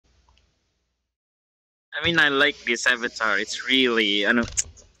I mean, I like this avatar. It's really, you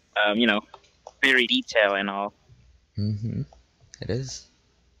know, very detailed and all. Mm-hmm. It is.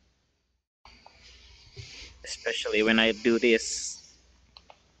 Especially when I do this.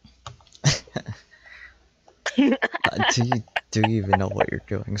 Do you even know what you're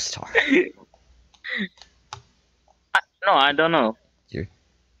doing, Star? No, I don't know.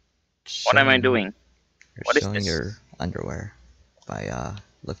 What am I doing? You're showing your underwear by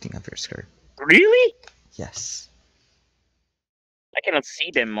lifting up your skirt. Really? Yes. I cannot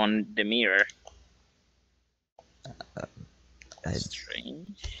see them on the mirror.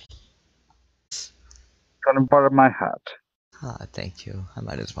 Strange. Gonna borrow my hat. Ah, thank you. I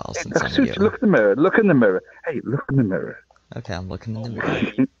might as well since I'm you. Look in the mirror. Look in the mirror. Hey, look in the mirror. Okay, I'm looking in the mirror.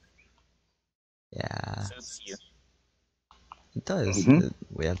 Yeah. Suits you. It does. Mm-hmm.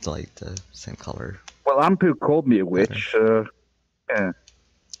 We have like the same color. Well, Ampu called me a witch. Yeah.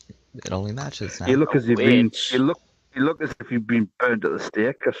 It only matches now. You look as if you look as if you've been burned at the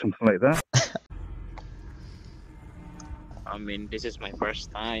stake or something like that. I mean, this is my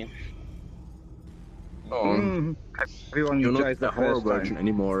first time. Oh, Everyone you're not enjoys the horror virgin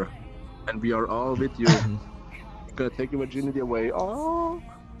anymore, and we are all with you. Gonna take your virginity away. Oh.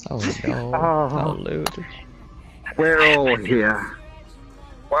 Oh no. Oh, Lord. We're all here.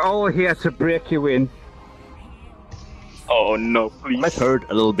 We're all here to break you in. Oh no, please. It might hurt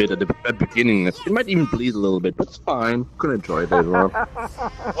a little bit at the beginning. It might even bleed a little bit, but it's fine. Gonna enjoy it later on.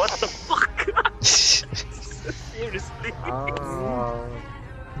 What the fuck? Seriously?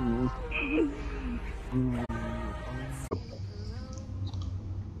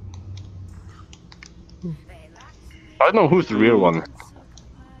 I don't know who's the real one.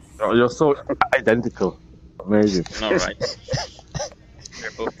 Oh, you're so identical. Amazing. Alright.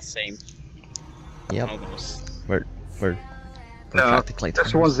 They're both the same. Yep. Almost. We're No, practically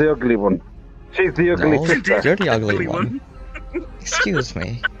this one's the ugly one. She's the ugly No, sister. you're the ugly one. Excuse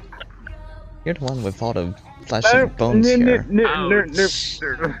me. You're the one with all the flesh and bones here. You're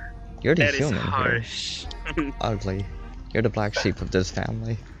the That is human harsh. here. Ugly. You're the black sheep of this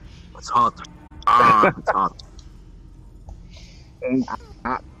family. It's hot. Ah, it's hot.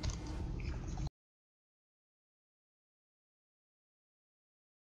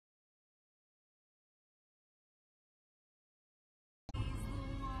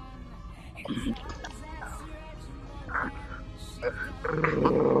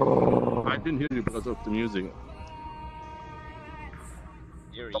 I didn't hear you because of the music.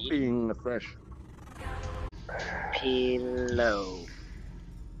 Stop being fresh. Pillow.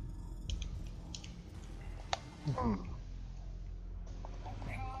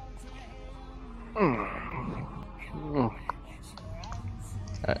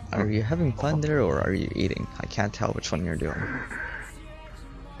 Are you having fun there, or are you eating? I can't tell which one you're doing.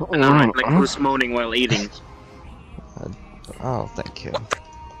 Alright, like who's moaning while eating? Oh, thank you.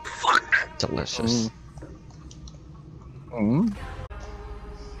 Fuck! Delicious.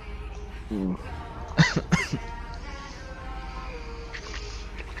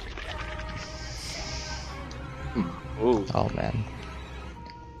 Oh man.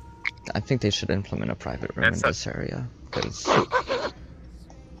 I think they should implement a private room in this area, because,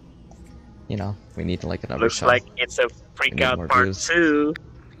 you know, we need like another Looks show. like it's a freak out part views. 2.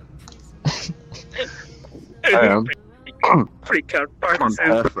 I am. Freak out part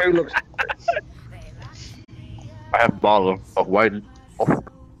 2. I have a bottle of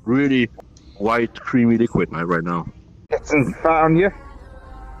really white, creamy liquid right now. It's in front of you.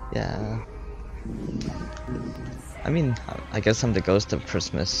 Yeah. I mean, I guess I'm the ghost of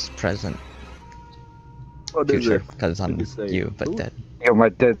Christmas present. What is Future, it? because I'm Did you say you, but who? dead. You're my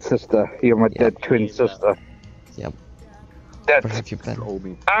dead sister. You're my dead twin sister. Yep. Dead. Where have you been? Owe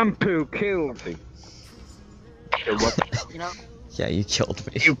me. Ampu killed. Okay, what? You know? Yeah, you killed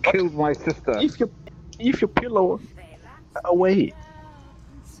me. You killed my sister. Leave your pillow away.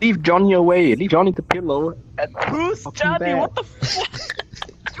 Leave Johnny away. Leave Johnny the pillow. And Who's Johnny? What the fuck?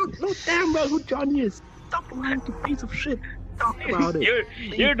 You know damn well who Johnny is. Stop lying, you piece of shit. Talk about it.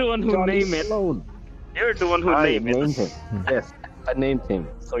 You're the one who Johnny named it. alone. You're the one who I named it. named him. Yes, I named him.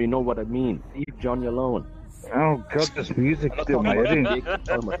 So you know what I mean. Leave Johnny alone. Oh god, this music is in my head.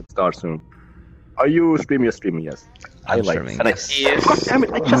 Start soon. Are you streaming? You're streaming, yes. I'm streaming, and yes. Yes. God damn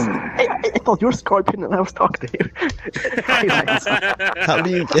it! I thought you were Scorpion and I was talking to you. How do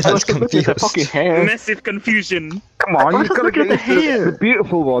you get us confused? Fucking hair. Massive confusion. Come on, you've got to get the used to hair. the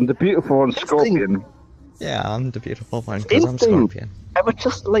beautiful one. The beautiful one, Scorpion. Yeah, I'm the beautiful one because I'm Instinct. Scorpion. I would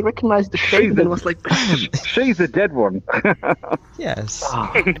just like recognize the shape and was like, bam. She's the dead one. Yes.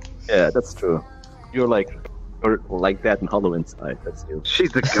 Yeah, that's true. You're like that and hollow inside. That's you.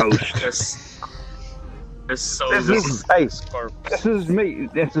 She's the ghost. There's so This good is- Nice. corpse. This is me.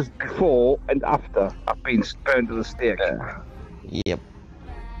 This is before and after I've been burned to the stake. Yep.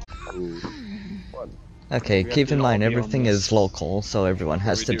 Ooh. Okay, We have keep to in all mind be on everything this is local, so everyone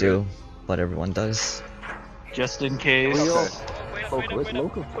has we to do do what everyone does. Just in case.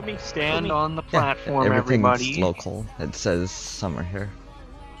 Local. Stand on the Yeah, platform, everything's everybody. local. It says summer here.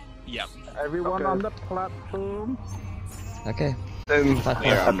 Yep. Everyone on the platform. Okay. Then Bye.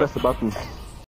 I press the button.